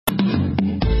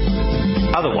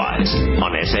Otherwise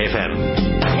on SAFM.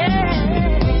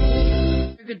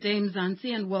 Good day,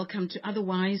 Mzansi, and welcome to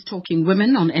Otherwise Talking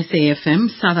Women on SAFM,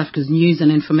 South Africa's news and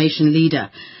information leader.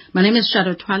 My name is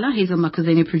Shado Twala. Hazel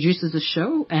Makazeni produces the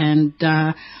show, and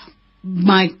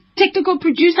my technical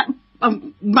producer,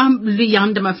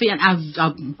 Leander Mafi, and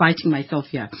I'm biting myself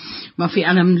here. Mafi,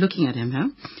 and I'm looking at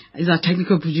him, is our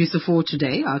technical producer for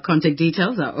today. Our contact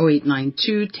details are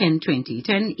 0892 1020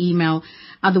 10. Email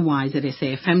otherwise at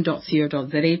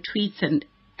safm.co.za. Tweets and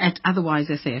at otherwise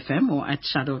SAFM or at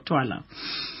Shado Twala.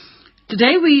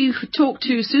 Today we talk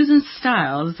to Susan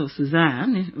Stiles, or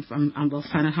Suzanne, I will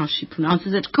find out how she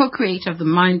pronounces it, co-creator of the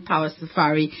Mind Power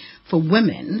Safari for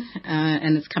Women,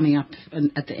 and it's coming up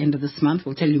at the end of this month.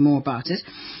 We'll tell you more about it.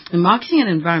 The marketing and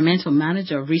environmental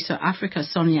manager of Riso Africa,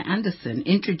 Sonia Anderson,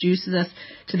 introduces us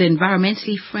to the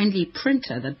environmentally friendly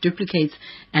printer that duplicates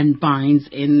and binds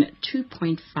in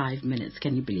 2.5 minutes.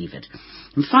 Can you believe it?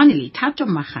 And finally, Tato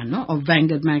Mahano of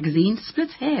Vanguard magazine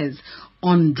splits hairs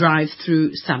on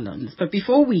drive-through salons. But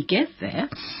before we get there,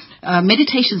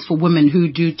 Meditations for Women Who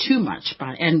Do Too Much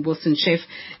by Ann Wilson-Sheff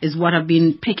is what I've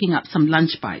been picking up some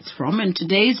lunch bites from. And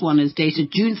today's one is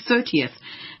dated June 30th,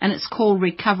 and it's called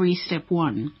Recovery Step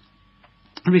 1.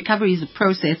 Recovery is a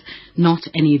process, not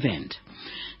an event.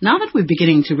 Now that we're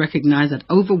beginning to recognize that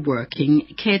overworking,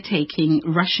 caretaking,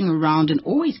 rushing around and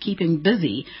always keeping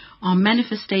busy are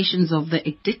manifestations of the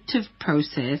addictive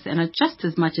process and are just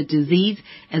as much a disease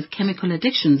as chemical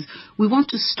addictions, we want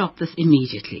to stop this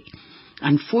immediately.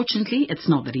 Unfortunately, it's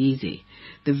not that easy.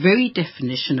 The very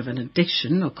definition of an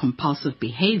addiction or compulsive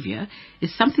behavior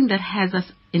is something that has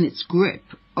us in its grip,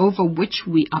 over which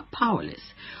we are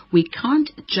powerless. We can't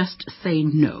just say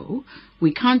no.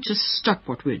 We can't just stop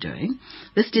what we're doing.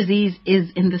 This disease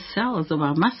is in the cells of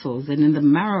our muscles and in the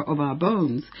marrow of our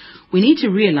bones. We need to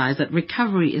realize that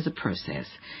recovery is a process.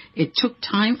 It took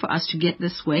time for us to get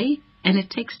this way, and it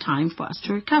takes time for us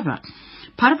to recover.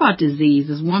 Part of our disease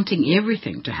is wanting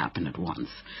everything to happen at once.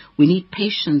 We need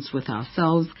patience with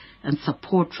ourselves and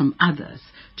support from others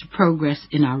to progress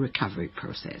in our recovery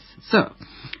process. So,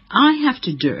 I have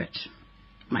to do it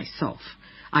myself.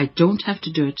 I don't have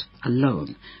to do it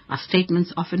alone, are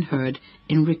statements often heard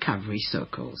in recovery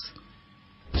circles.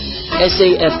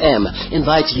 SAFM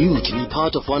invites you to be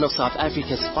part of one of South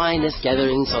Africa's finest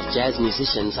gatherings of jazz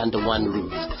musicians under one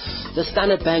roof. The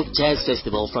Standard Bank Jazz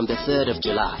Festival from the 3rd of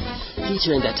July,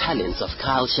 featuring the talents of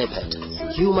Kyle Shepard,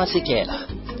 Hugh Masekela,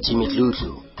 Jimmy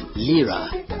Dludlu, Lira,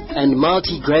 and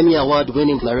multi-Grammy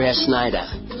Award-winning Maria Schneider.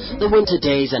 The winter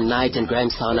days and nights in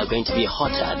Grahamstown are going to be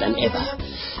hotter than ever.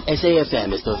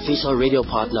 SAFM is the official radio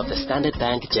partner of the Standard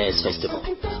Bank Jazz Festival.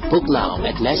 Book now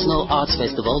at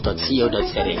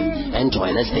nationalartsfestival.co.za and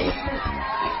join us there.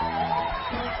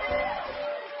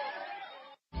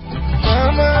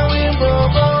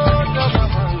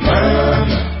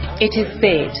 It is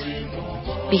said,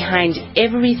 behind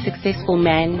every successful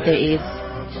man there is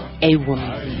a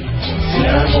woman.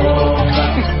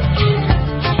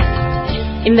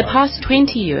 In the past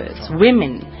 20 years,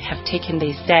 women have taken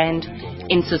their stand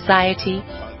in society,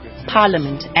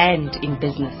 parliament, and in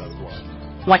business.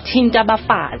 Wathinta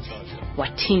abafazi,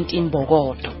 wathinta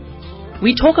imbokodo.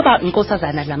 We talk about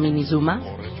Nkosazana Dlamini Zuma,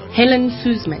 Helen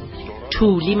Suzman,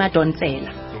 Thuli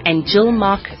Madonsela, and Jill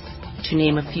Marcus, to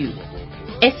name a few.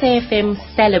 SAFM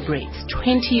celebrates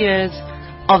 20 years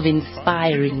of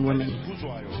inspiring women.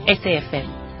 SAFM,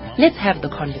 let's have the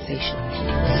conversation.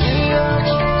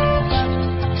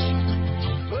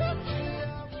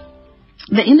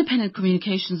 The Independent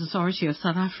Communications Authority of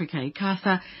South Africa,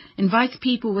 ICASA, invites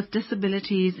people with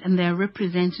disabilities and their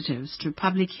representatives to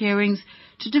public hearings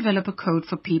to develop a code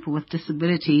for people with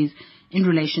disabilities in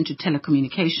relation to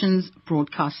telecommunications,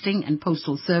 broadcasting and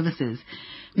postal services.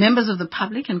 Members of the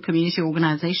public and community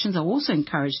organizations are also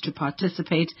encouraged to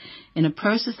participate in a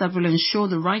process that will ensure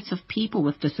the rights of people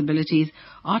with disabilities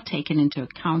are taken into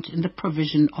account in the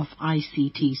provision of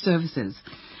ICT services.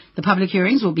 The public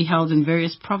hearings will be held in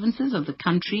various provinces of the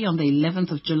country on the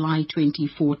 11th of July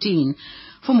 2014.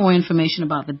 For more information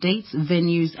about the dates,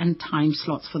 venues and time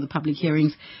slots for the public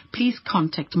hearings, please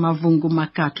contact Mavungu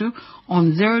Makatu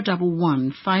on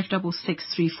 011 566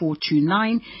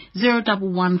 3429,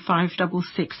 011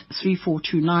 566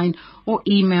 3429, or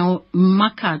email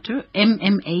makatu,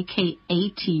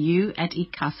 MMAKATU, at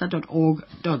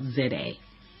icasa.org.za.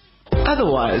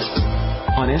 Otherwise,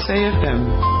 on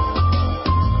SAFM.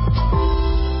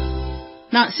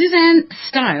 Now, Suzanne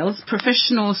Stiles,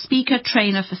 professional speaker,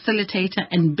 trainer, facilitator,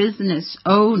 and business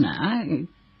owner,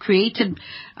 created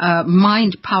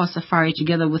Mind Power Safari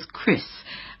together with Chris.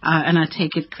 And I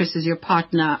take it Chris is your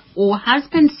partner or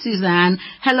husband, Suzanne.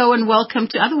 Hello and welcome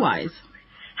to Otherwise.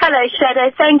 Hello,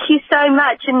 Shado. Thank you so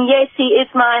much. And yes, he is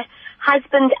my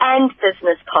husband and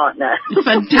business partner.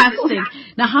 Fantastic.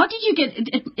 Now, how did you get,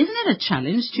 isn't it a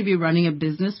challenge to be running a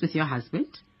business with your husband?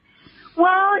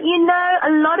 Well,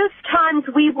 a lot of times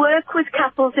we work with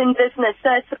couples in business, so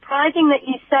it's surprising that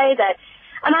you say that.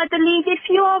 And I believe if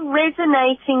you are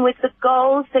resonating with the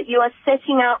goals that you are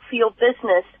setting out for your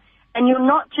business, and you're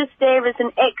not just there as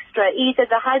an extra, either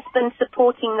the husband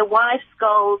supporting the wife's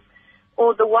goals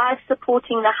or the wife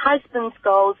supporting the husband's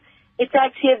goals, it's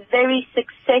actually a very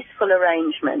successful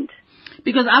arrangement.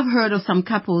 Because I've heard of some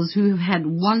couples who have had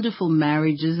wonderful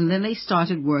marriages and then they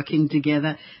started working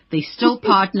together. They're still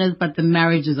partners, but the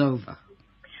marriage is over.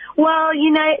 Well,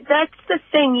 that's the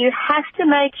thing. You have to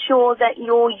make sure that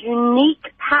your unique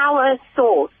power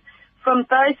source from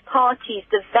both parties,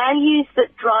 the values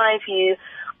that drive you,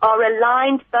 are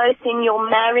aligned both in your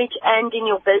marriage and in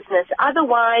your business.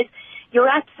 Otherwise, you're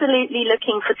absolutely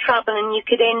looking for trouble and you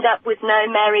could end up with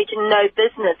no marriage and no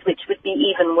business, which would be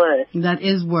even worse. That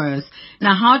is worse.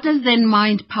 Now, how does then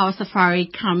Mind Power Safari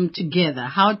come together?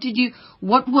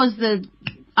 What was the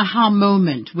aha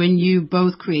moment when you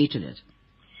both created it?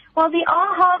 Well, the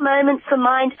aha moment for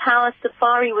Mind Power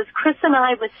Safari was Chris and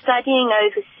I were studying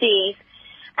overseas,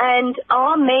 and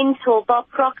our mentor, Bob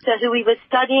Proctor, who we were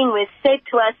studying with, said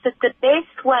to us that the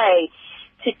best way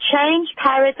to change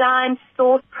paradigms,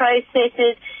 thought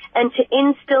processes, and to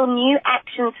instill new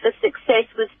actions for success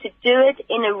was to do it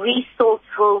in a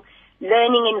resourceful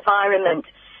learning environment.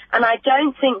 And I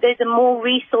don't think there's a more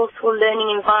resourceful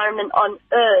learning environment on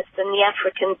earth than the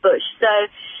African bush. So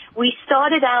we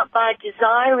started out by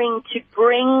desiring to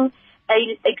bring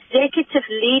a executive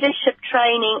leadership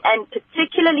training, and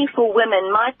particularly for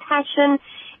women. My passion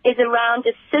is around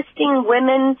assisting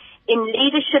women in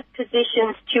leadership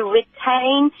positions to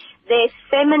retain their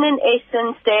feminine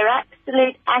essence, their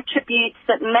absolute attributes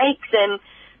that make them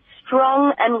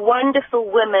strong and wonderful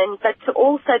women, but to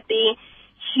also be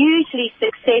hugely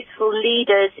successful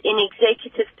leaders in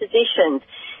executive positions.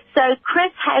 So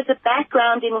Chris has a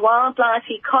background in wildlife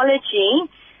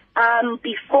ecology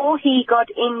before he got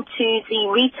into the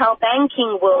retail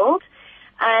banking world.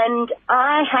 And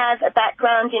I have a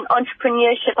background in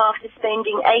entrepreneurship after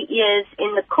spending 8 years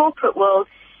in the corporate world.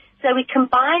 So we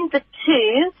combined the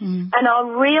two, and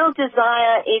our real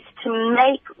desire is to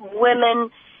make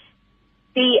women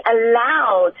be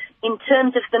allowed in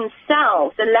terms of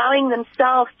themselves, allowing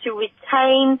themselves to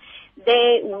retain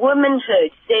their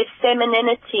womanhood, their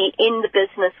femininity in the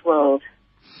business world.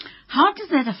 How does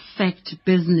that affect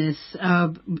business?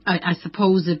 I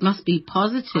suppose it must be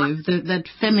positive, that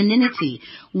femininity.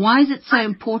 Why is it so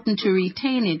important to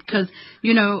retain it? Because,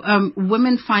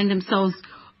 women find themselves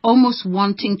almost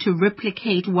wanting to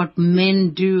replicate what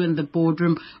men do in the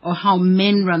boardroom or how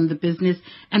men run the business,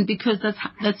 and because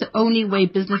that's the only way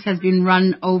business has been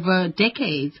run over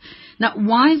decades. Now,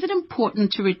 why is it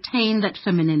important to retain that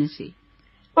femininity?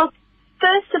 Well,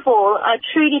 first of all, I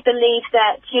truly believe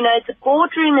that, the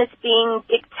boardroom is being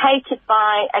dictated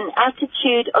by an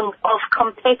attitude of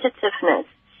competitiveness.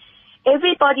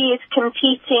 Everybody is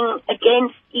competing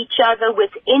against each other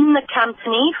within the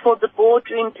company for the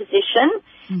boardroom position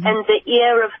and the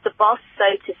ear of the boss, so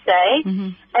to say.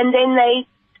 And then they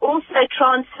also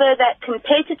transfer that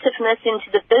competitiveness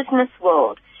into the business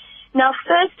world. Now,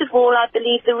 first of all, I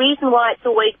believe the reason why it's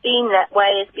always been that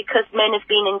way is because men have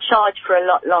been in charge for a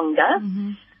lot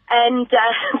longer. And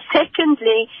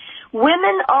secondly,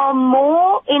 women are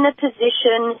more in a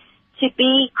position to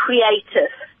be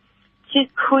creative, to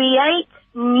create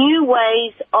new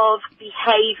ways of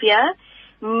behavior,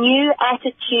 new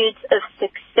attitudes of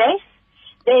success.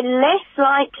 They're less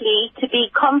likely to be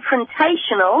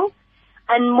confrontational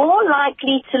and more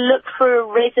likely to look for a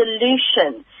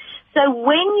resolution. So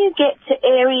when you get to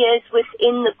areas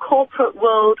within the corporate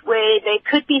world where there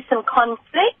could be some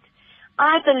conflict,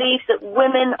 I believe that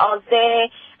women are there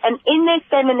and in their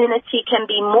femininity can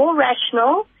be more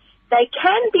rational. They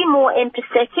can be more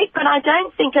empathetic, but I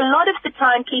don't think a lot of the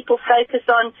time people focus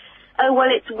on, oh, well,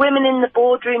 it's women in the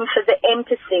boardroom for the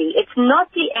empathy. It's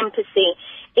not the empathy.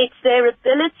 It's their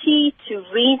ability to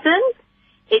reason.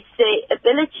 It's their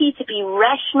ability to be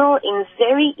rational in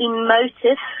very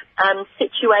emotive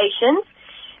situations,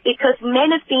 because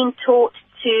men have been taught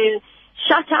to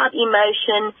shut out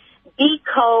emotion, be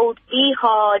cold, be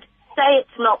hard, say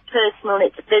it's not personal,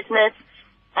 it's business,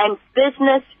 and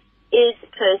business is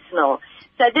personal.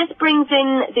 So this brings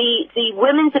in the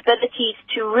women's abilities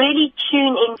to really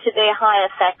tune into their higher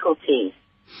faculties.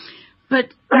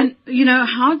 But,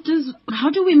 how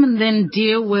do women then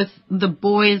deal with the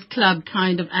boys' club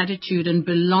kind of attitude and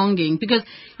belonging? Because,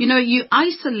 you're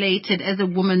isolated as a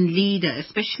woman leader,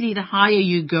 especially the higher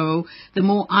you go, the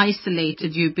more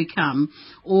isolated you become.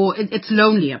 Or it's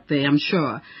lonely up there, I'm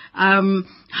sure.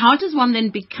 How does one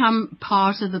then become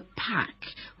part of the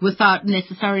pack without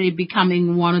necessarily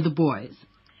becoming one of the boys?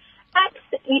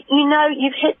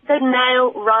 You've hit the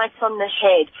nail right on the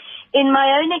head. In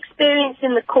my own experience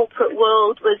in the corporate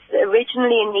world was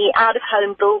originally in the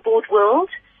out-of-home billboard world.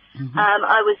 Mm-hmm.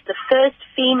 I was the first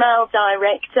female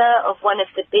director of one of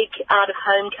the big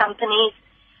out-of-home companies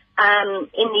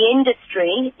in the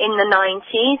industry in the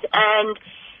 90s. And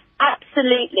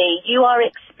absolutely, you are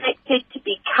expected to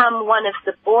become one of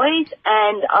the boys.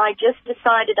 And I just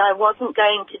decided I wasn't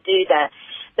going to do that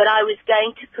I was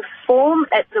going to perform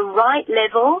at the right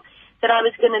level, that I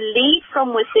was going to lead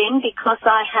from within because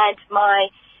I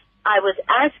was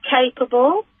as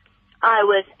capable, I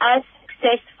was as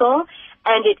successful,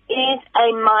 and it is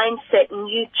a mindset. And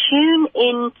you tune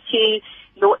into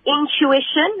your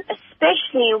intuition,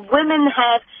 especially women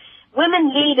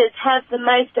leaders have the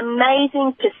most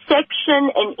amazing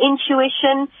perception and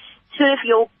intuition, the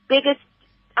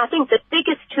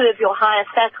biggest two of your higher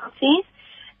faculties.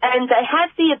 And they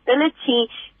have the ability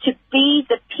to be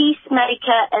the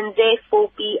peacemaker and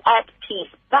therefore be at peace.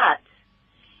 But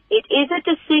it is a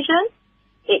decision.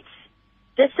 It's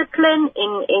discipline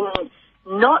in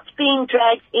not being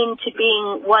dragged into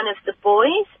being one of the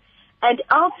boys. And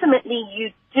ultimately,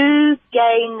 you do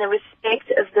gain the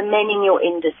respect of the men in your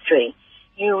industry.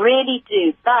 You really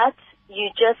do. But you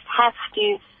just have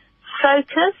to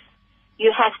focus.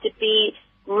 You have to be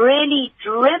really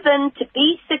driven to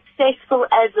be successful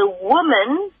as a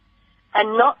woman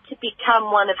and not to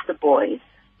become one of the boys.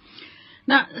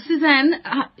 Now, Suzanne,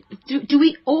 do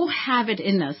we all have it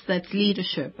in us, that's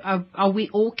leadership? Are we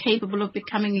all capable of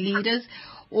becoming leaders?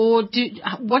 Or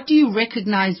what do you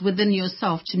recognize within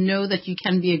yourself to know that you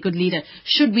can be a good leader?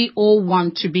 Should we all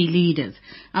want to be leaders?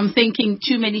 I'm thinking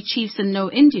too many chiefs and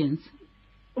no Indians.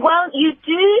 Well, you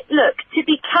do, look, to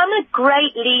become a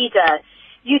great leader,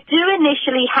 you do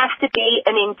initially have to be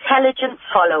an intelligent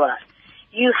follower.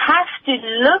 You have to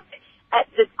look at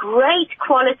the great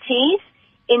qualities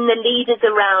in the leaders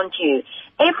around you.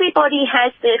 Everybody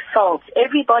has their faults.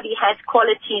 Everybody has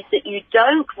qualities that you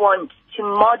don't want to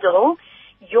model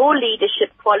your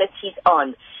leadership qualities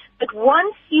on. But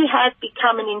once you have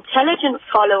become an intelligent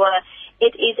follower,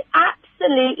 it is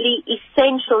absolutely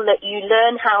essential that you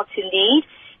learn how to lead,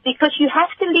 because you have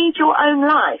to lead your own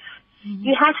life. Mm-hmm.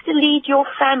 You have to lead your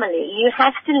family. You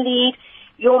have to lead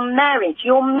your marriage.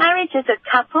 Your marriage as a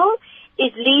couple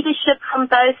is leadership from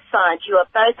both sides. You are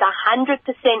both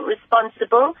 100%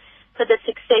 responsible for the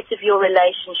success of your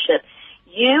relationship.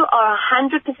 You are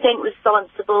 100%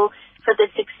 responsible for the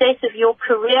success of your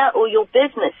career or your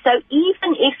business. So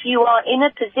even if you are in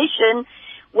a position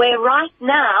where right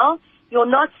now you're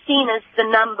not seen as the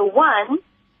number one,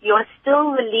 you're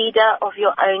still the leader of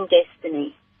your own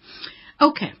destiny.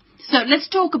 Okay. So let's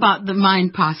talk about the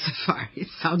Mind Power Safari. It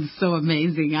sounds so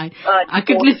amazing. I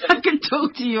could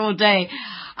talk to you all day.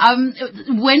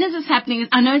 When is this happening?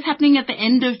 I know it's happening at the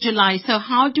end of July. So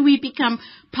how do we become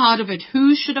part of it?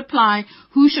 Who should apply?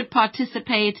 Who should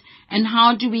participate? And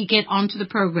how do we get onto the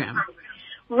program?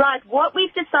 Right. What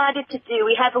we've decided to do,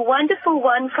 we have a wonderful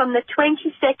one from the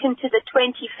 22nd to the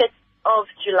 25th of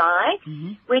July,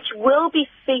 mm-hmm. which will be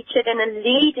featured in a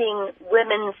leading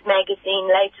women's magazine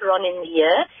later on in the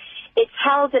year. It's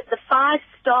held at the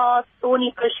 5-star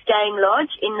Thornybush Game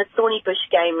Lodge in the Thornybush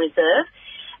Game Reserve.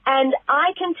 And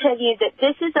I can tell you that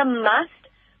this is a must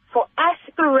for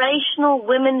aspirational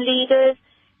women leaders,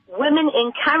 women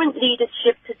in current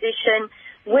leadership position,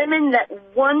 women that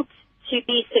want to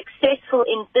be successful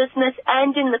in business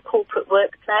and in the corporate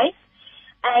workplace.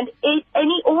 And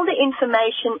all the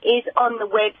information is on the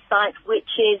website,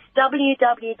 which is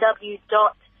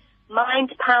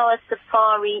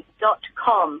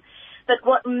www.mindpowersafari.com. But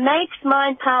what makes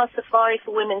Mind Power Safari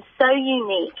for Women so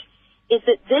unique is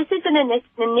that this is an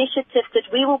initiative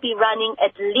that we will be running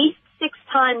at least 6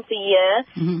 times a year,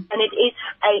 mm-hmm. and it is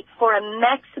for a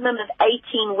maximum of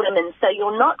 18 women. So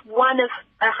you're not one of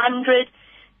 100,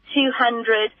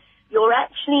 200. You're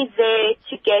actually there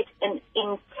to get an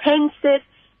intensive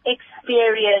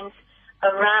experience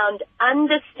around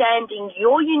understanding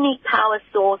your unique power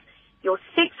source, your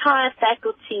 6 higher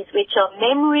faculties, which are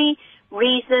memory,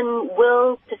 reason,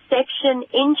 will, perception,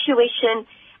 intuition,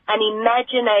 and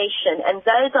imagination. And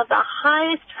those are the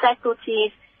highest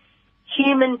faculties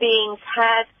human beings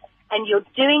have, and you're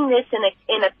doing this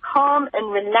in a calm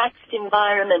and relaxed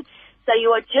environment. So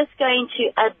you are just going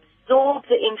to absorb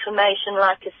the information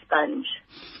like a sponge.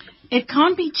 It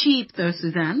can't be cheap, though,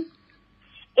 Suzanne.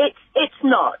 It's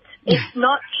not. It's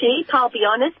not cheap, I'll be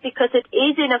honest, because it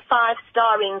is in a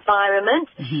 5-star environment,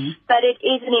 but it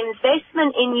is an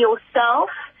investment in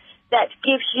yourself that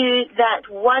gives you that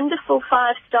wonderful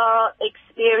 5-star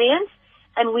experience,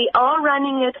 and we are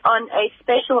running it on a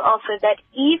special offer that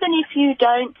even if you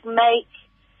don't make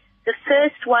the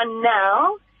first one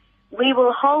now, we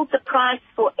will hold the price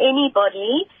for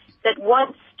anybody that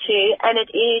wants to, and it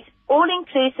is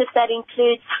all-inclusive. That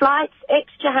includes flights,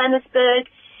 ex-Johannesburg,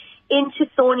 into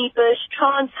Thorny Bush,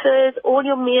 transfers, all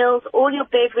your meals, all your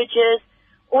beverages,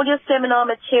 all your seminar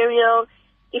material.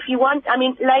 If you want, I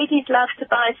mean, ladies love to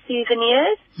buy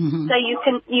souvenirs, so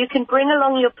you can bring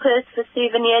along your purse for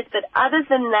souvenirs, but other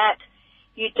than that,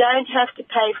 you don't have to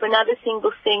pay for another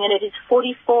single thing, and it is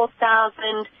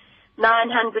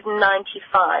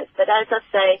 $44,995. But as I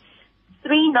say,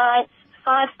 3 nights,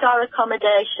 5-star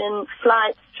accommodation,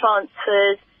 flights,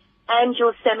 transfers, and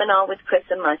your seminar with Chris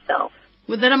and myself.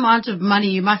 With that amount of money,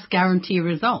 you must guarantee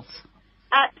results.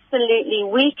 Absolutely.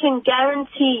 We can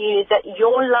guarantee you that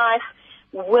your life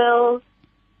will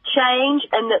change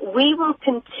and that we will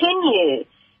continue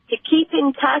to keep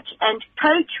in touch and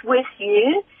coach with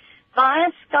you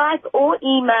via Skype or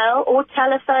email or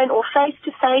telephone or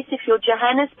face-to-face if you're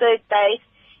Johannesburg-based.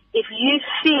 If you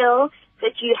feel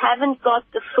that you haven't got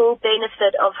the full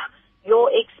benefit of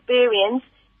your experience,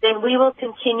 then we will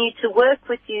continue to work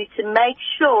with you to make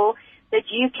sure that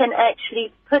you can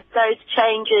actually put those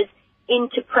changes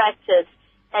into practice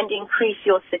and increase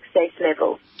your success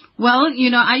level. Well, you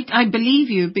know, I believe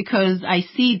you because I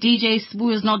see DJ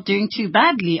Spoo is not doing too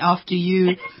badly after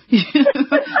you. He's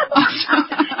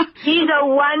a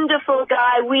wonderful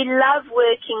guy. We love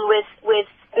working with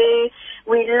Spoo.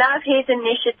 We love his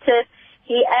initiative.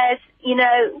 He has, you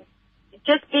know,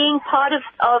 just being part of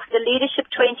the Leadership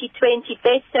 2020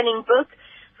 best-selling book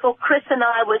for Chris and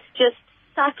I was just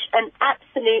such an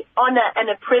absolute honor and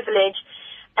a privilege.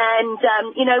 And,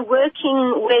 you know,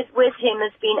 working with him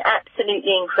has been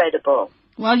absolutely incredible.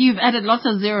 Well, you've added lots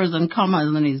of zeros and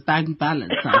commas on his bank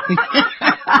balance, I think.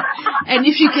 And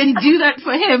if you can do that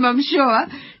for him, I'm sure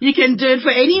you can do it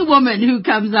for any woman who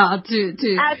comes out to...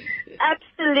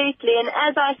 Absolutely. And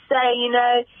as I say, you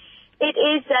know, it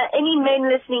is any men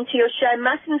listening to your show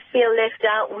mustn't feel left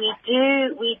out. We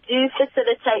do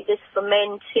facilitate this for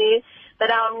men too. But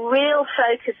our real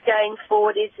focus going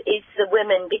forward is the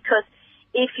women, because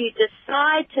if you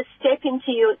decide to step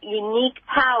into your unique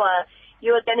power,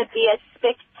 you are going to be a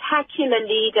spectacular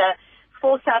leader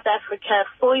for South Africa,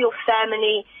 for your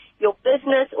family. Your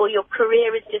business or your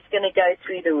career is just going to go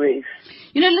through the roof.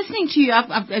 You know, listening to you,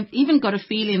 I've even got a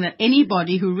feeling that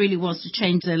anybody who really wants to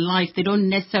change their life, they don't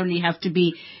necessarily have to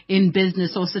be in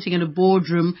business or sitting in a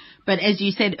boardroom. But as you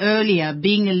said earlier,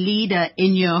 being a leader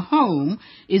in your home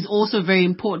is also very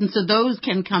important. So those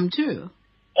can come too.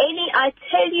 I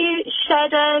tell you,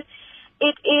 Shado,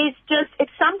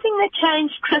 it's something that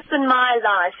changed Chris and my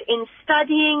life in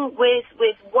studying with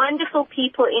wonderful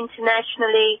people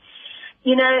internationally.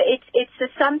 You know,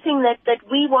 it's something that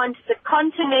we want, the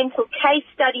continental case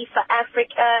study for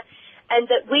Africa, and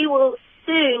that we will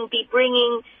soon be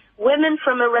bringing women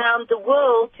from around the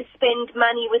world to spend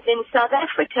money within South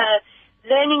Africa,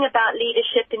 learning about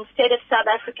leadership instead of South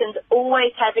Africans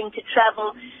always having to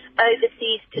travel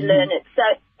overseas to learn it. So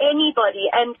anybody,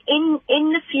 and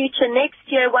in the future, next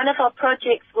year, one of our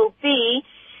projects will be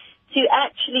to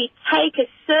actually take a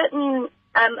certain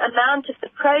amount of the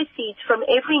proceeds from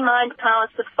every Mind Power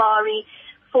Safari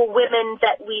for women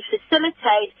that we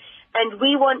facilitate, and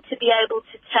we want to be able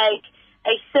to take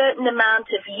a certain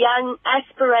amount of young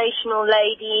aspirational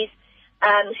ladies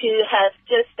who have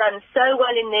just done so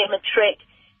well in their matric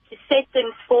to set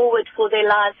them forward for their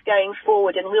lives going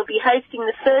forward. And we'll be hosting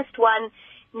the first one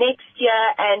next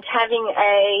year and having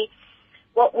a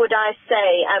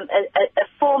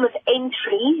form of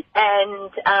entry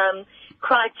and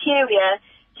criteria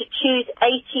to choose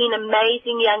 18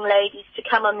 amazing young ladies to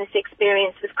come on this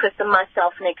experience with Chris and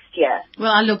myself next year.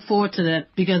 Well, I look forward to that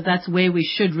because that's where we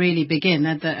should really begin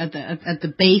at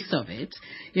the base of it,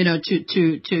 you know,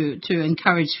 to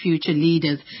encourage future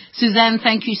leaders. Suzanne,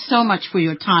 thank you so much for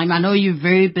your time. I know you're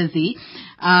very busy,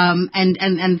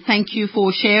 and thank you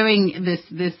for sharing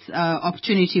this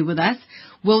opportunity with us.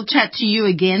 We'll chat to you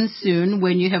again soon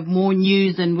when you have more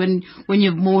news and when you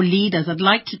have more leaders. I'd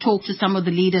like to talk to some of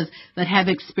the leaders that have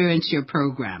experienced your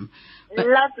program.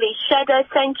 Lovely. Shado,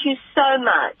 thank you so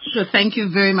much. So thank you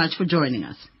very much for joining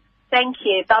us. Thank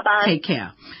you. Bye-bye. Take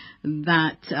care.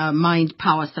 That Mind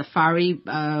Power Safari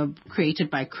created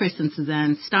by Chris and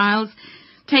Suzanne Stiles.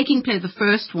 taking place, the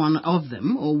first one of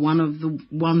them, or one of the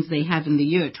ones they have in the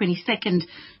year, 22nd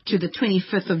to the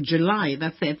 25th of July.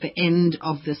 That's at the end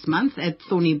of this month at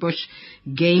Thorny Bush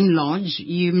Game Lodge.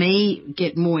 You may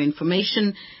get more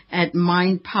information at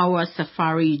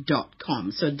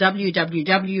mindpowersafari.com. So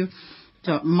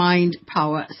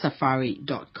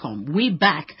www.mindpowersafari.com. We're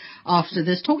back after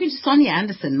this talking to Sonia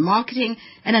Anderson, Marketing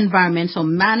and Environmental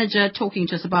Manager, talking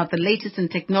to us about the latest in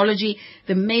technology,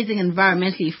 the amazing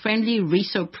environmentally friendly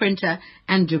Riso printer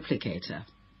and duplicator.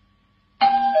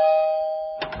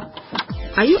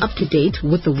 Are you up to date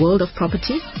with the world of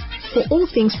property? For all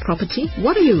things property,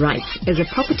 what are your rights as a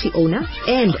property owner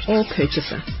and or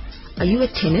purchaser? Are you a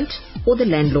tenant or the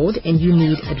landlord and you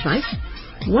need advice?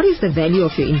 What is the value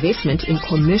of your investment in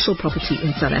commercial property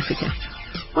in South Africa?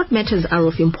 What matters are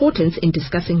of importance in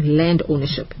discussing land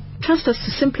ownership? Trust us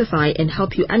to simplify and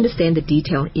help you understand the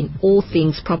detail in all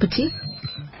things property.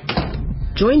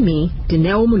 Join me,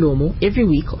 Dineo Mulomo, every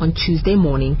week on Tuesday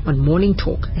morning on Morning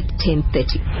Talk at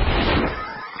 10:30.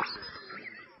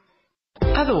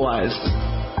 Otherwise,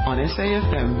 on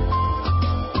SAFM.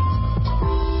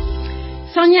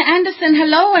 Sonia Anderson,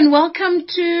 hello and welcome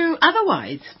to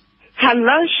Otherwise.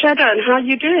 Hello, Shado, and how are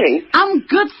you doing? I'm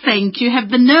good, thank you. Have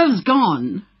the nerves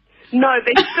gone? No,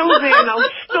 they're still there, and I'll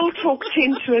still talk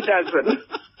 10 to a dozen.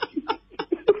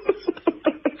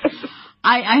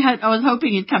 I was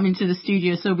hoping you'd come into the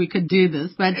studio so we could do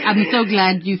this, but I'm so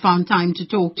glad you found time to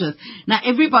talk to us. Now,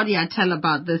 everybody I tell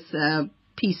about this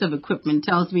piece of equipment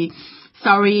tells me,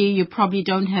 sorry, you probably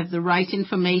don't have the right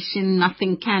information.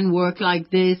 Nothing can work like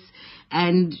this.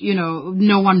 And, you know,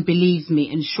 no one believes me,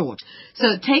 in short.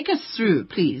 So take us through,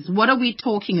 please. What are we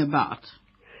talking about?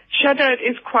 Shado, it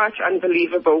is quite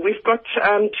unbelievable. We've got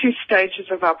 2 stages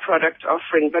of our product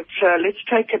offering, but let's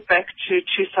take it back to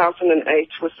 2008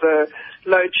 with the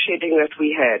load shedding that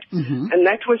we had. Mm-hmm. And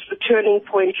that was the turning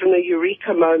point and the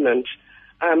eureka moment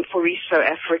for Riso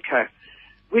Africa.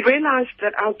 We realized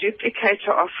that our duplicator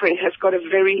offering has got a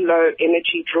very low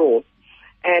energy draw.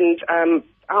 And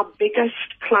our biggest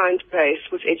client base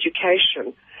was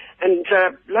education. And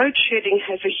load shedding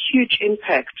has a huge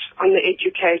impact on the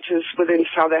educators within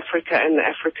South Africa and the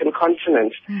African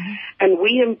continent. Mm-hmm. And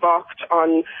we embarked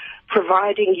on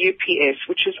providing UPS,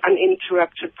 which is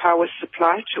uninterrupted power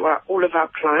supply to all of our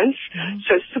clients. Mm-hmm.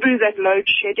 So through that load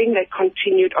shedding, they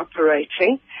continued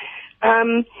operating.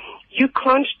 You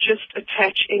can't just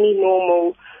attach any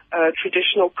normal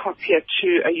traditional copier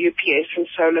to a UPS and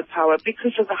solar power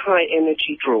because of the high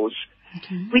energy draws.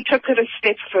 Okay. We took it a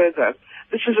step further.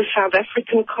 This is a South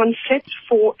African concept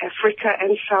for Africa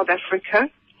and South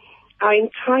Africa. Our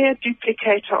entire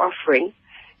duplicator offering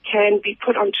can be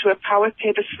put onto a power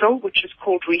pedestal, which is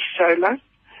called Resolar.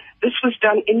 This was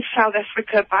done in South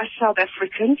Africa by South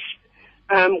Africans.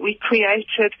 We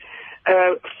created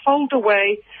a fold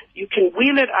away. You can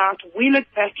wheel it out, wheel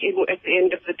it back in at the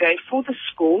end of the day for the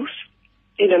schools,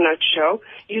 in a nutshell,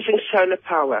 using solar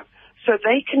power. So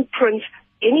they can print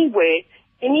anywhere,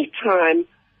 anytime,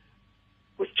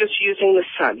 with just using the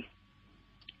sun.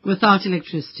 Without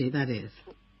electricity, that is.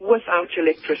 Without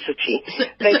electricity.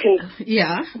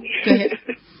 Yeah, go ahead.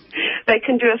 They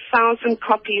can do 1,000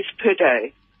 copies per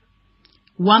day.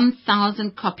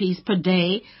 1,000 copies per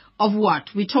day of what?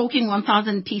 We're talking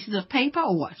 1,000 pieces of paper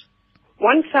or what?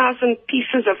 1,000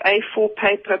 pieces of A4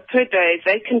 paper per day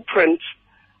they can print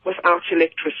without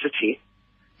electricity.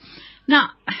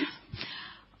 Now,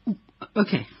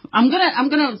 okay, I'm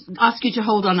gonna ask you to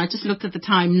hold on. I just looked at the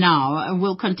time now.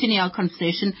 We'll continue our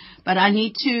conversation, but I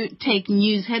need to take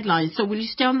news headlines. So will you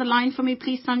stay on the line for me,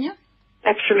 please, Sonia?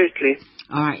 Absolutely.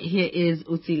 All right, here is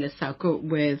Utsile Sako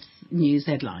with news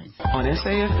headlines. On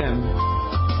SAFM.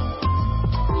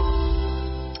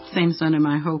 Same surname,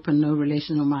 I hope, and no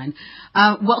relation of mine.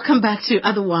 Welcome back to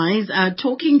Otherwise.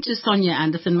 Talking to Sonia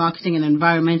Anderson, Marketing and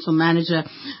Environmental Manager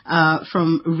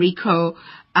from Riso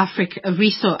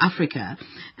Africa.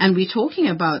 And we're talking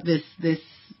about this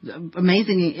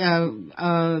amazing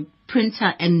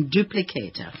printer and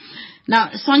duplicator.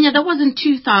 Now, Sonia, that was in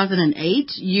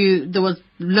 2008. There was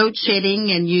load shedding,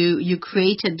 and you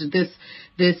created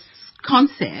this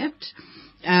concept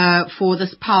for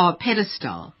this power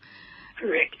pedestal.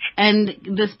 Correct. And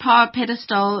this power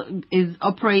pedestal is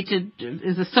a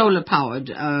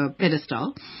solar-powered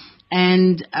pedestal,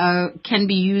 and can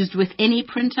be used with any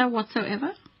printer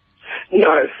whatsoever?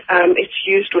 No, it's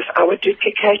used with our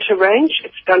duplicator range.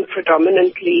 It's done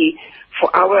predominantly for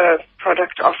our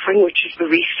product offering, which is the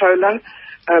Resolar,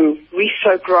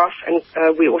 Risograph, and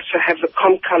we also have the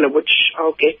ComColor, which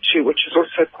I'll get to, which is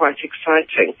also quite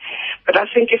exciting. But I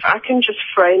think if I can just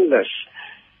frame this,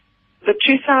 the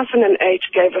 2008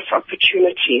 gave us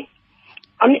opportunity.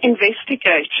 On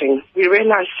investigating, we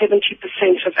realized 70%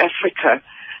 of Africa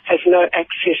has no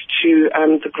access to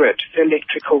the grid, the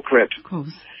electrical grid. Of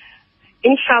course.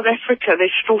 In South Africa,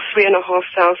 there's still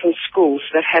 3,500 schools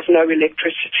that have no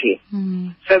electricity.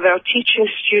 So they are teaching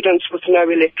students with no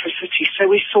electricity. So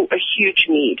we saw a huge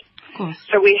need. Of course.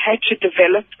 So we had to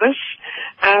develop this,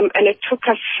 and it took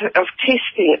us of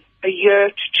testing a year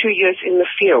to 2 years in the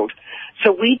field.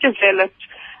 So we developed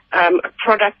a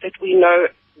product that we know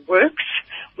works.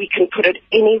 We can put it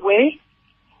anywhere,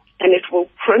 and it will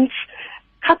print.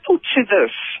 Coupled to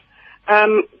this,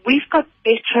 we've got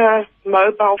better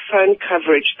mobile phone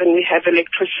coverage than we have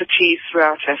electricity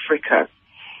throughout Africa.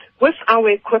 With our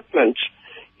equipment,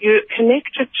 you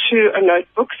connect it to a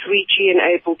notebook,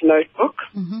 3G-enabled notebook.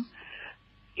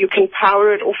 You can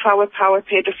power it off our power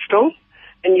pedestal,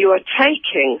 and you are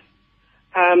taking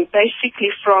basically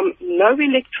from no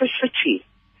electricity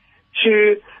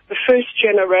to the first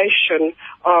generation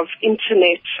of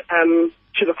internet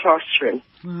to the classroom.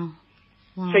 Wow.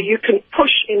 So you can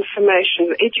push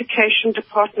information. The education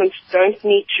departments don't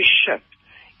need to ship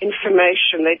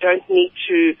information. They don't need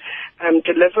to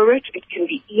deliver it. It can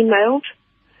be emailed.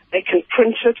 They can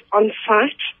print it on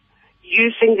site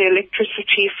using the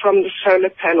electricity from the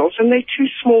solar panels. And they're 2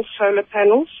 small solar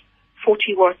panels,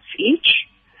 40 watts each.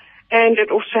 And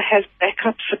it also has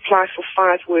backup supply for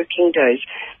 5 working days,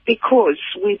 because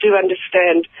we do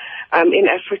understand in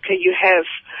Africa you have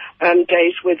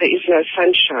days where there is no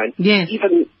sunshine. Yes.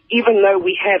 Even though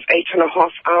we have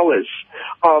 8.5 hours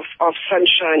of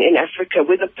sunshine in Africa,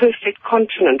 we're the perfect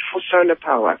continent for solar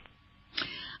power.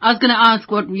 I was going to ask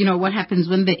what happens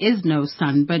when there is no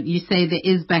sun, but you say there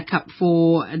is backup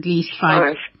for at least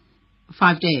 5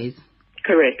 days.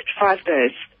 Correct, 5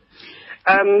 days.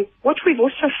 What we've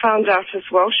also found out as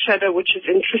well, Shado, which is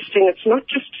interesting, it's not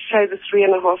just to say the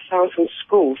 3,500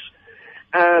 schools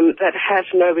that have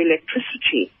no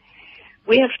electricity.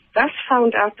 We have thus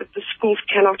found out that the schools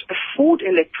cannot afford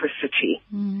electricity.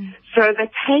 So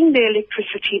they're paying their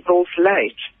electricity bills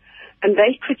late, and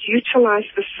they could utilize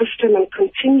the system and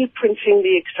continue printing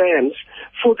the exams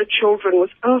for the children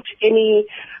without any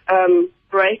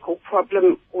break or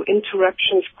problem or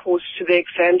interruptions caused to the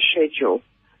exam schedule.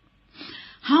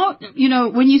 How,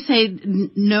 when you say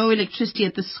no electricity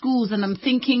at the schools, and I'm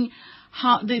thinking,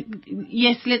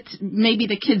 maybe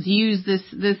the kids use this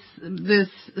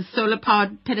solar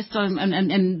powered pedestal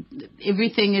and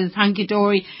everything is hunky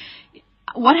dory.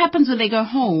 What happens when they go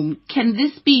home? Can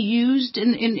this be used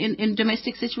in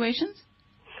domestic situations?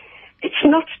 It's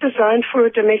not designed for a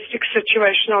domestic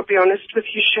situation, I'll be honest with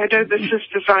you, Shado. This is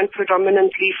designed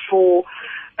predominantly for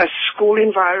a school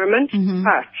environment,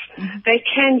 but they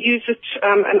can use it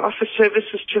and offer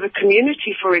services to the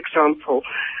community, for example.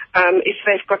 If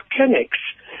they've got clinics,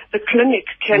 the clinic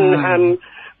can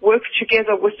work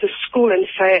together with the school and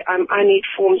say, I need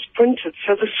forms printed,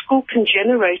 so the school can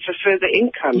generate a further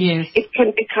income. Yes. It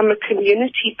can become a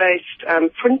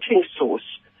community-based printing source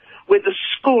where the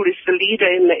school is the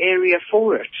leader in the area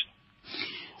for it.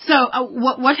 So,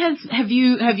 have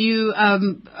you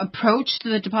approached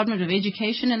the Department of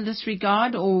Education in this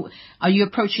regard, or are you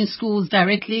approaching schools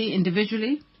directly,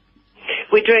 individually?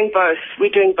 We're doing both.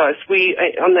 We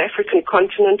on the African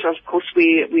continent, of course,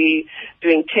 we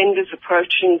doing tenders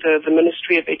approaching the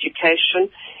Ministry of Education.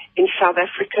 In South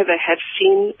Africa, they have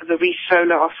seen the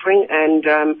ReSolar offering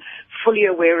and fully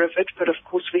aware of it, but of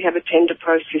course we have a tender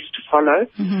process to follow.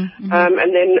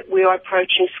 And then we are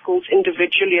approaching schools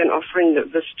individually and offering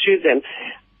this to them.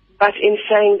 But in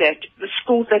saying that, the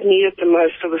schools that need it the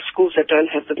most are the schools that don't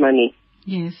have the money.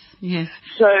 Yes.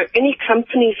 So any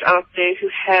companies out there who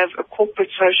have a corporate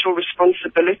social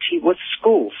responsibility with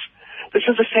schools, this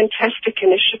is a fantastic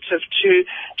initiative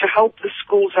to help the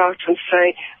schools out and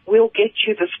say, we'll get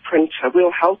you this printer,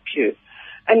 we'll help you.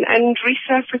 And Reese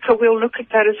Africa will look at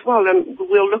that as well, and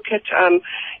we'll look at,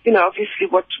 obviously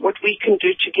what we can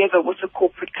do together with a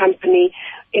corporate company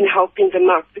in helping them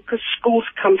out, because schools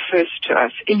come first to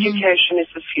us. Education is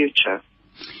the future.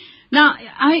 Now,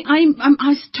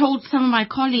 I told some of my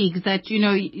colleagues that,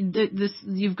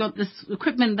 you've got this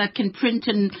equipment that can print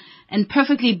and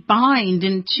perfectly bind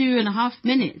in 2.5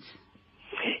 minutes.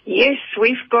 Yes,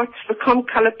 we've got the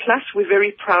ComColor Plus. We're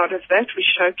very proud of that. We're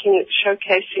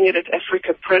showcasing it at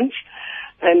Africa Print,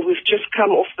 and we've just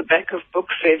come off the back of Book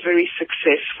Fair, very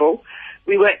successful.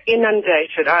 We were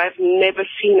inundated. I've never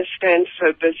seen a stand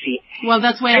so busy. Well,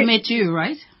 that's where I met you,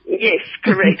 right? Yes,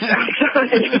 correct. I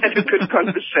had a good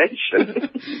conversation.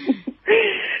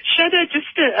 Shado,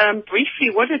 just briefly,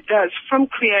 what it does, from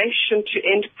creation to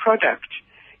end product,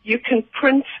 you can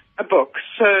print a book.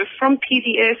 So from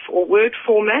PDF or Word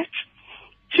format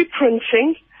to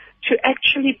printing to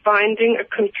actually binding a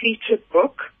completed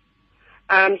book.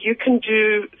 You can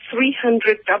do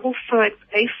 300 double-side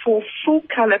A4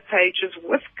 full-color pages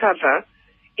with cover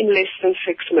in less than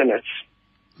 6 minutes.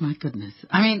 My goodness.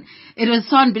 I mean, it was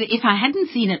so unbelievable. If I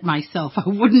hadn't seen it myself, I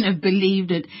wouldn't have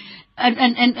believed it.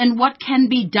 And what can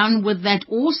be done with that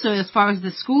also as far as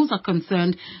the schools are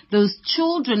concerned, those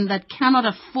children that cannot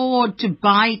afford to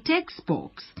buy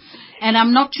textbooks. And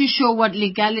I'm not too sure what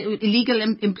legal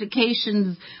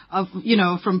implications of,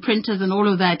 from printers and all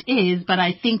of that is, but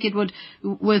I think it would,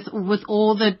 with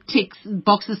all the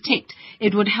boxes ticked,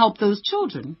 it would help those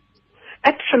children.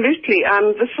 Absolutely.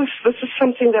 This is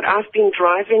something that I've been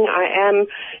driving. I am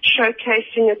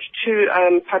showcasing it to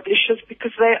publishers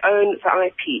because they own the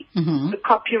IP. Mm-hmm. The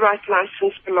copyright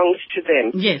license belongs to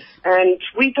them. Yes. And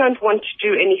we don't want to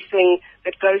do anything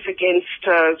that goes against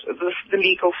the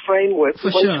legal framework.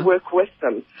 We want to work with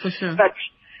them. For sure. But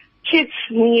kids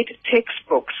need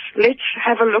textbooks. Let's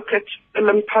have a look at the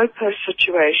Limpopo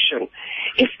situation.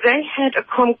 If they had a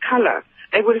ComColor,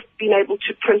 they would have been able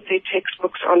to print their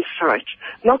textbooks on site,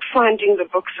 not finding the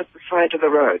books at the side of the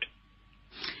road.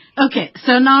 Okay,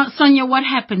 so now, Sonia, what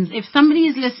happens? If somebody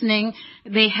is listening,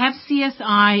 they have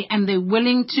CSI and they're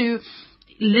willing to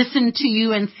listen to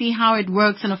you and see how it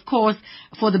works, and of course,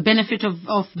 for the benefit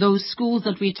of those schools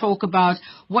that we talk about,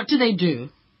 what do they do?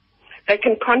 They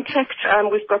can contact,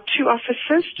 we've got 2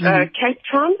 offices. Mm-hmm. Cape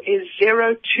Town is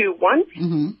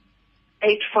 021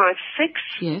 856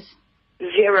 yes.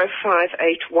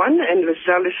 0581, and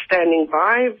Lizelle is standing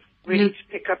by, ready to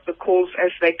pick up the calls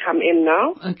as they come in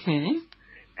now. Okay.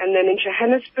 And then in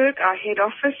Johannesburg, our head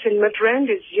office in Midrand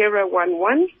is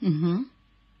 011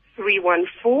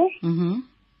 314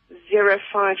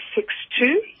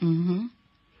 0562,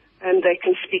 and they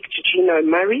can speak to Gino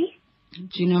Murray.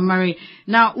 Gino Murray.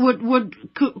 Now,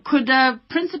 could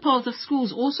principals of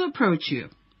schools also approach you?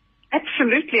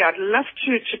 Absolutely. I'd love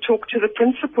to talk to the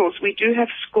principals. We do have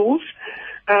schools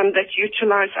that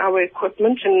utilize our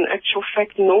equipment. In actual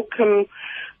fact, Norcombe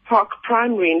Park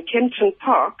Primary in Kenton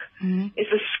Park is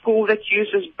a school that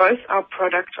uses both our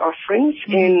product offerings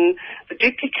in the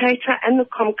Duplicator and the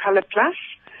ComColor Plus,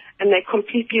 and they're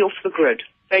completely off the grid.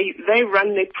 They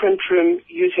run their print room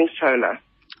using solar.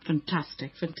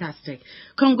 Fantastic, fantastic.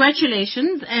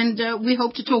 Congratulations, and we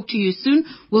hope to talk to you soon.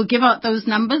 We'll give out those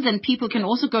numbers, and people can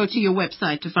also go to your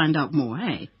website to find out more,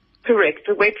 hey? Correct.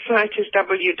 The website is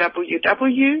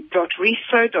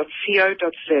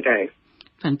www.riso.co.za.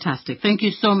 Fantastic. Thank you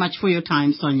so much for your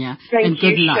time, Sonia. Thank and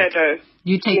good you, luck. Shado.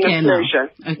 You take care now. Pleasure.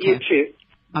 Okay. You too.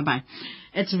 Bye-bye.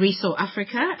 It's Riso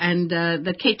Africa, and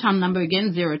the Cape Town number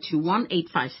again, 021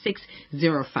 856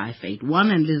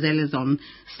 0581, and Lizelle is on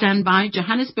standby.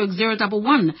 Johannesburg,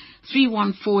 011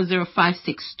 314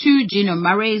 0562. Gino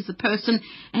Murray is the person.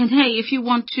 And hey, if you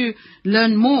want to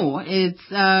learn more, it's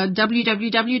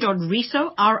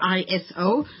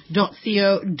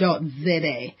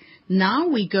www.riso.co.za. Now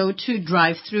we go to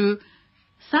drive-through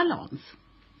salons.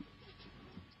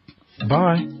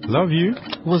 Bye. Love you.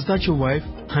 Was that your wife?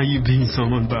 Are you being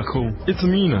someone back home? It's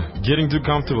Amina. Getting too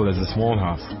comfortable as a small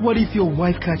house. What if your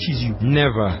wife catches you?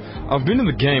 Never. I've been in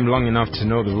the game long enough to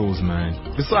know the rules, man.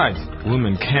 Besides,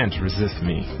 women can't resist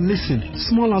me. Listen,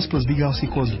 small house plus big house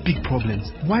equals big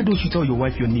problems. Why don't you tell your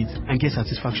wife your needs and get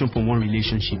satisfaction from one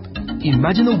relationship?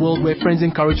 Imagine a world where friends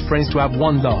encourage friends to have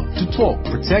one love, to talk,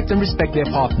 protect and respect their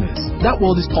partners. That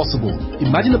world is possible.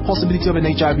 Imagine the possibility of an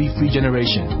HIV-free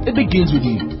generation. It begins with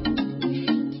you.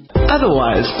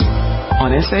 Otherwise,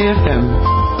 on SAFM.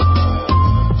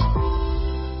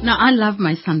 Now, I love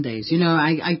my Sundays.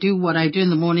 I do what I do in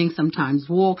the morning, sometimes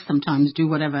walk, sometimes do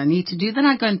whatever I need to do. Then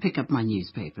I go and pick up my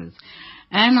newspapers.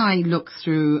 And I look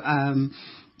through on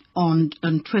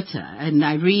Twitter, and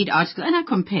I read articles, and I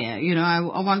compare. I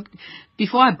want,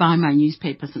 before I buy my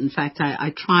newspapers, in fact,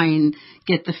 I try and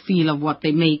get the feel of what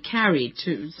they may carry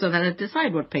so that I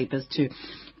decide what papers to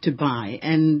buy.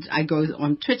 And I go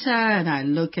on Twitter and I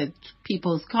look at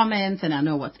people's comments, and I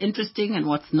know what's interesting and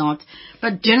what's not.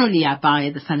 But generally I buy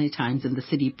the Sunday Times and the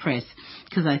City Press,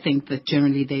 because I think that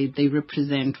generally they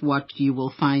represent what you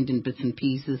will find in bits and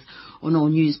pieces on all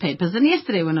newspapers. And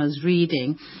yesterday when I was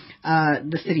reading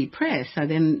the City Press, I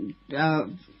then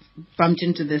bumped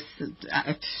into this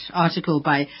article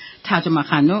by Tato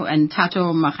Magano, and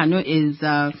Tato Magano is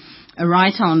a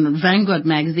writer on Vanguard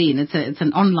magazine. It's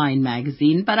an online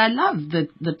magazine, but I love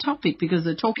the topic because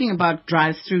they're talking about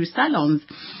drive-through salons,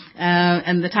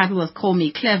 and the title was "Call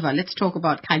Me Clever." Let's talk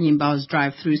about Kanyimbao's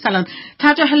drive-through salon.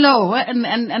 Tato, hello,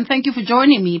 and thank you for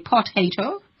joining me,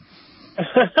 Potato.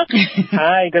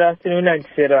 Hi, good afternoon, Aunt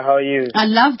Sarah. How are you? I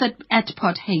love that at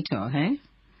Potato, hey?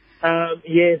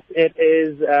 Yes, it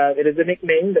is. It is a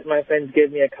nickname that my friends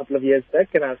gave me a couple of years back,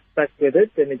 and I've stuck with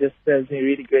it, and it just serves me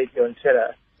really great here on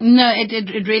Twitter. No,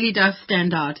 it really does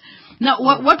stand out. Now,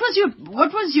 what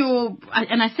was your,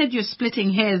 and I said you're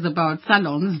splitting hairs about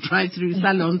salons, drive-through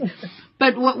salons,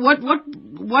 but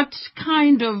what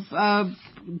kind of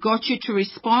got you to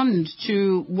respond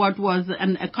to what was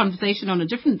a conversation on a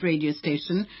different radio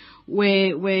station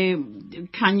where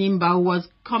Kanyimba was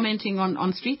commenting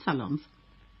on street salons?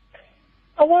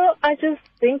 Well, I just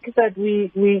think that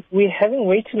we're having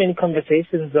way too many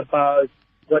conversations about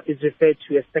what is referred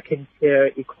to as second-tier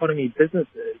economy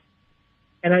businesses.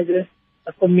 And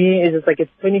for me, it's just like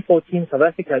it's 2014 South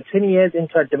Africa, 20 years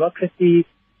into our democracy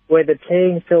where the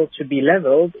playing field should be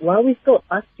leveled. Why are we still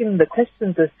asking the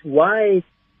questions as to why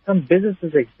some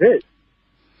businesses exist?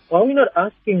 Why are we not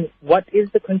asking what is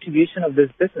the contribution of this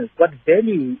business? What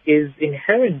value is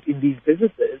inherent in these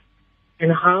businesses?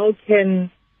 And how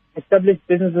can established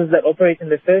businesses that operate in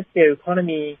the first-tier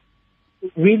economy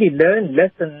really learn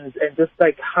lessons and just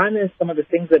like harness some of the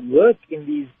things that work in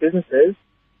these businesses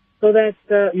so that,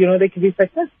 they can be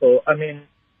successful. I mean,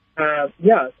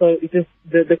 so it just,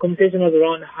 the conversation was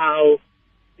around how,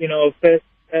 first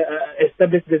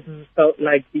established businesses felt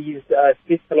like these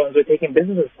street salons were taking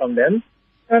businesses from them.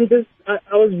 And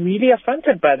I was really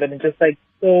affronted by that and just like,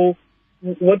 so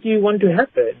what do you want to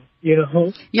happen?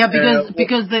 Yeah,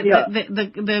 because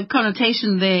the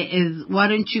connotation there is, why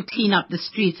don't you clean up the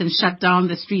streets and shut down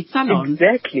the street salons?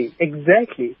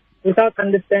 Exactly. Without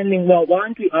understanding, well, why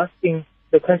aren't we asking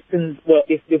the questions? Well,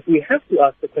 if we have to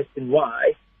ask the question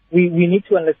why, we need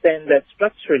to understand that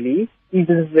structurally these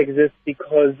businesses exist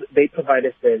because they provide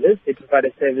a service. They provide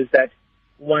a service that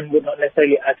one would not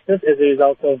necessarily access as a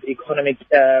result of economic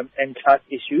and class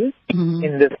issues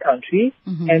in this country.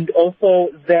 And also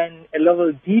then a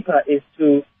level deeper is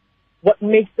to what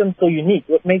makes them so unique,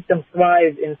 what makes them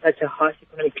thrive in such a harsh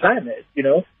economic climate,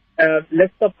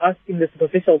 Let's stop asking the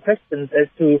superficial questions as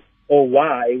to,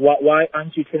 why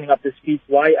aren't you cleaning up the streets?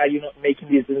 Why are you not making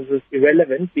these businesses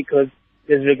irrelevant? Because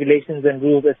there's regulations and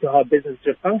rules as to how business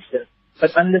should function.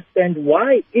 But understand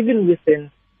why, even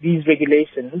within these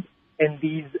regulations and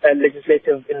these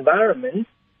legislative environments,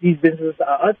 these businesses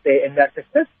are out there and they're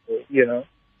successful,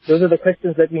 Those are the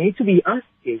questions that we need to be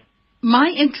asking. My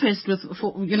interest with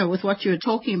what you're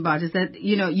talking about is that,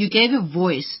 you gave a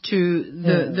voice to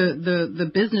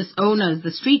the business owners, the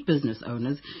street business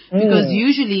owners, because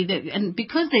usually,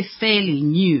 because they're fairly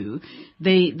new,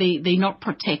 they're not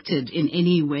protected in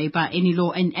any way by any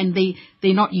law, and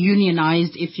they're not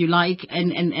unionized, if you like,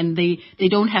 and they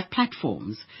don't have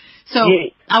platforms. So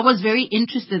I was very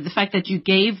interested in the fact that you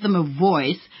gave them a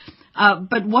voice.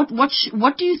 But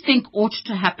what do you think ought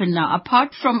to happen now,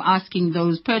 apart from asking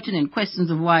those pertinent questions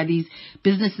of why these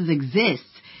businesses exist?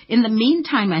 In the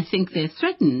meantime, I think they're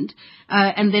threatened,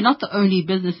 and they're not the only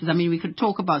businesses. I mean, we could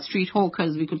talk about street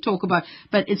hawkers,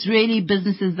 but it's really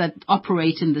businesses that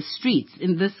operate in the streets.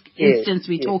 In this instance,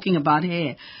 we're talking about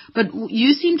here. But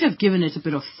you seem to have given it a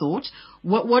bit of thought.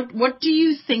 What do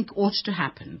you think ought to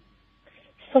happen?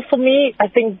 So for me, I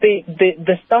think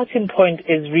the starting point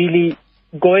is really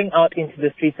going out into the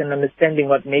streets and understanding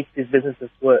what makes these businesses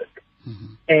work.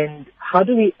 And how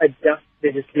do we adjust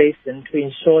legislation to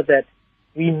ensure that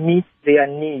we meet their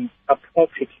needs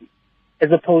appropriately,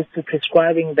 as opposed to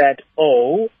prescribing that,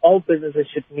 all businesses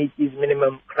should meet these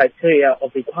minimum criteria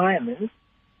of requirements,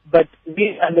 but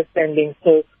we understanding,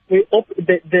 so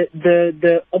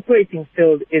the operating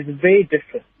field is very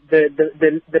different.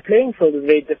 The playing field is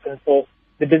very different for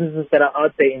the businesses that are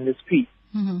out there in the streets.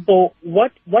 So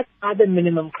what are the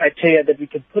minimum criteria that we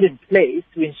can put in place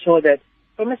to ensure that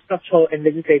from a structural and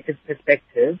legislative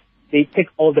perspective, they tick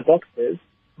all the boxes,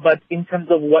 but in terms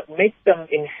of what makes them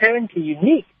inherently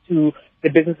unique to the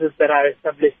businesses that are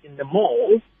established in the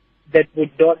malls that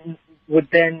would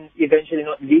then eventually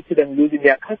not lead to them losing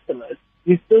their customers,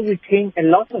 we still retain a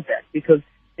lot of that, because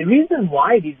the reason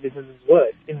why these businesses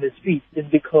work in the streets is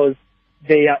because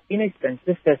they are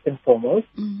inexpensive, first and foremost.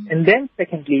 And then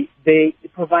secondly, they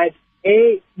provide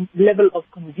a level of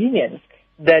convenience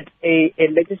that a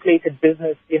legislated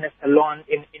business in a salon,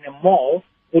 in a mall,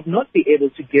 would not be able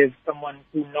to give someone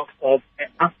who knocks off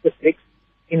after 6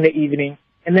 in the evening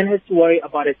and then has to worry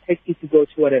about a taxi to go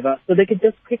to whatever. So they could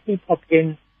just quickly pop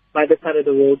in by the side of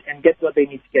the road and get what they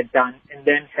need to get done and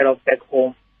then head off back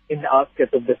home in the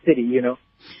outskirts of the city,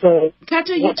 So,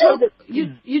 Kato,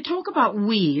 you talk about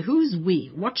we. Who's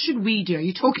we? What should we do? Are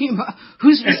you talking about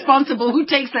who's responsible? Who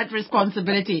takes that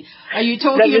responsibility? Are you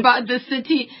talking about the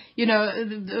city?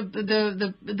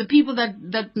 The people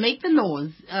that make the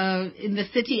laws in the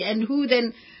city, and who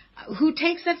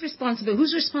takes that responsibility?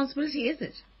 Whose responsibility is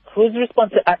it? whose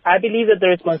responsibility? I believe that the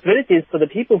responsibility is for the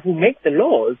people who make the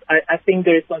laws. I think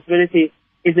the responsibility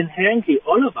is inherently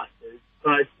all of us,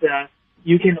 but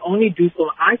you can only do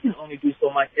so. I can only do so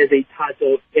much as a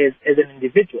title, as an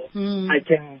individual. I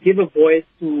can give a voice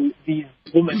to these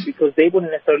women because they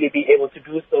wouldn't necessarily be able to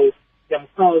do so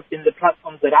themselves in the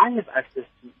platforms that I have access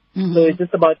to. So it's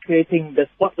just about creating the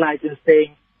spotlight and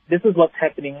saying, this is what's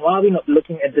happening. Why are we not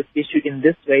looking at this issue in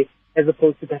this way, as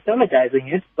opposed to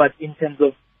pathologizing it, but in terms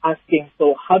of asking,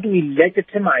 so how do we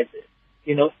legitimize it?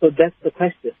 So that's the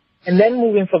question. And then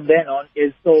moving from then on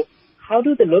is, so how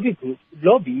do the lobby groups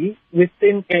lobby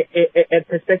within a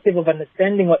perspective of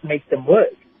understanding what makes them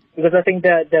work? Because I think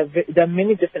there are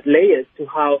many different layers to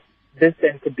how this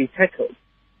then could be tackled.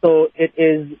 So it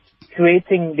is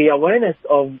creating the awareness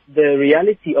of the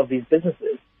reality of these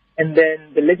businesses. And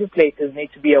then the legislators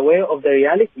need to be aware of the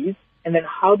realities. And then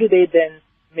how do they then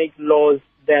make laws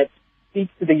that speak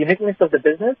to the uniqueness of the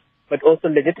business, but also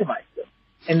legitimize them?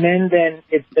 And then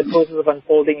it's the process of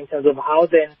unfolding in terms of how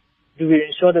then do we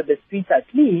ensure that the streets are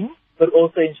clean, but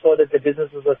also ensure that the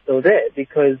businesses are still there,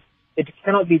 because it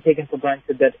cannot be taken for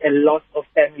granted that a lot of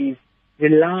families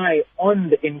rely on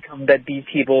the income that these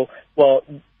people,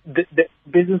 the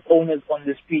business owners on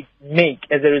the street make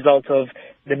as a result of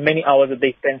the many hours that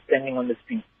they spend standing on the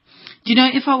street. Do you know,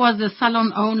 if I was a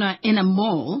salon owner in a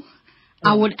mall,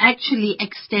 I would actually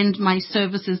extend my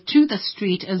services to the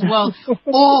street as well,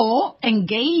 or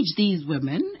engage these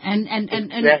women and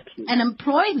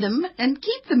employ them and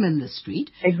keep them in the street.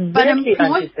 Exactly.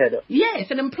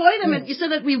 And employ them so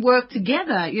that we work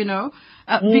together,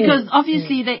 because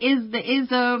obviously there is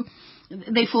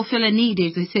they fulfill a need,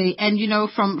 as they say, and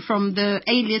from the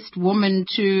A-list woman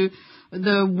to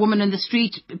the woman in the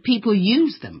street, people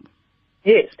use them.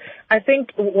 Yes. I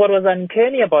think what was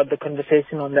uncanny about the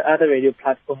conversation on the other radio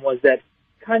platform was that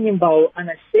Kanyimbao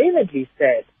unashamedly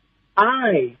said,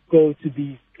 I go to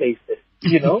these places,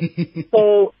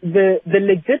 So the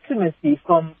legitimacy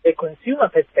from a consumer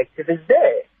perspective is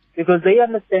there because they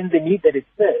understand the need that it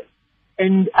serves.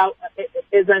 And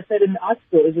as I said in the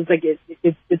article, it's just like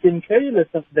it's incredulous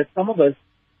that some of us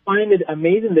find it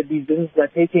amazing that these businesses are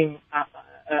taking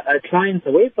clients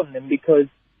away from them, because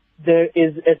there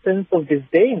is a sense of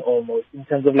disdain almost in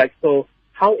terms of so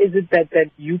how is it that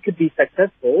you could be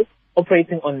successful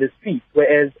operating on the street,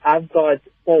 whereas I've got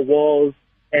 4 walls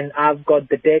and I've got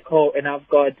the decor and I've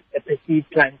got a perceived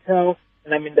clientele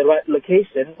and I'm in the right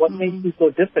location? What makes you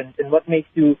so different, and what makes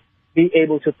you be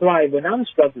able to thrive when I'm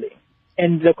struggling?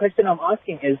 And the question I'm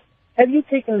asking is, have you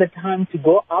taken the time to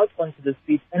go out onto the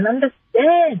streets and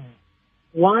understand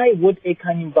why would a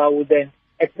Kanyimbao then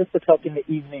at 6 o'clock in the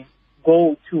evening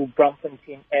go to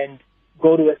Braamfontein and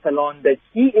go to a salon that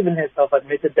she even herself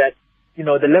admitted that,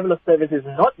 the level of service is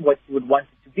not what she would want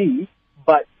it to be,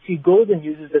 but she goes and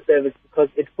uses the service because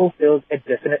it fulfills a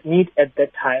definite need at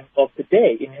that time of the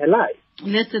day in her life.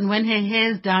 Listen, when her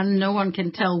hair's done, no one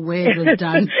can tell where it was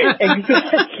done.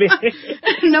 Exactly.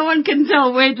 No one can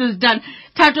tell where it was done.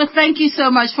 Tato, thank you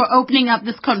so much for opening up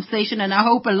this conversation, and I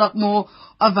hope a lot more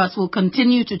of us will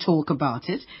continue to talk about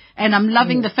it. And I'm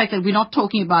loving the fact that we're not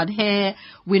talking about hair,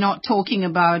 we're not talking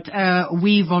about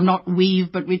weave or not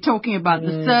weave, but we're talking about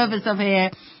the service of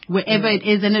hair, wherever it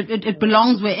is, and it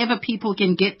belongs wherever people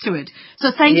can get to it.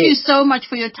 So thank you so much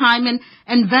for your time.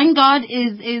 And Vanguard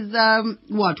is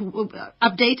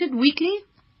updated weekly?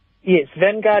 Yes,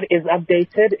 Vanguard is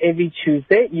updated every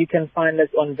Tuesday. You can find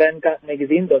us on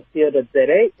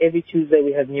vanguardmagazine.co.za. Every Tuesday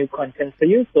we have new content for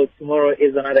you, so tomorrow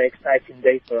is another exciting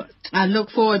day for us. I look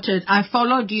forward to it. I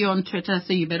followed you on Twitter,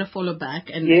 so you better follow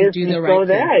back and do the Yes, right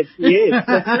thing. Yes.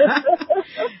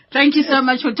 Thank you so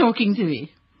much for talking to me.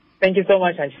 Thank you so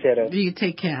much, Auntie Shado. You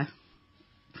take care.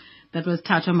 That was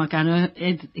Tato Makano.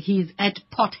 He's at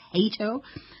Potato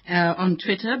on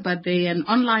Twitter, but they're an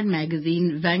online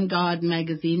magazine,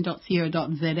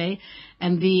 vanguardmagazine.co.za.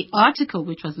 And the article,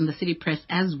 which was in the City Press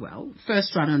as well,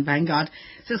 first run on Vanguard,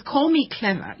 says, call me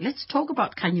clever. Let's talk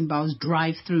about Kanyimbao's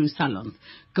drive-through salons.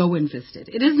 Go and visit it.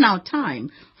 It is now time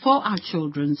for our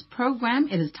children's program.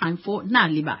 It is time for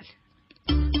Nalibal.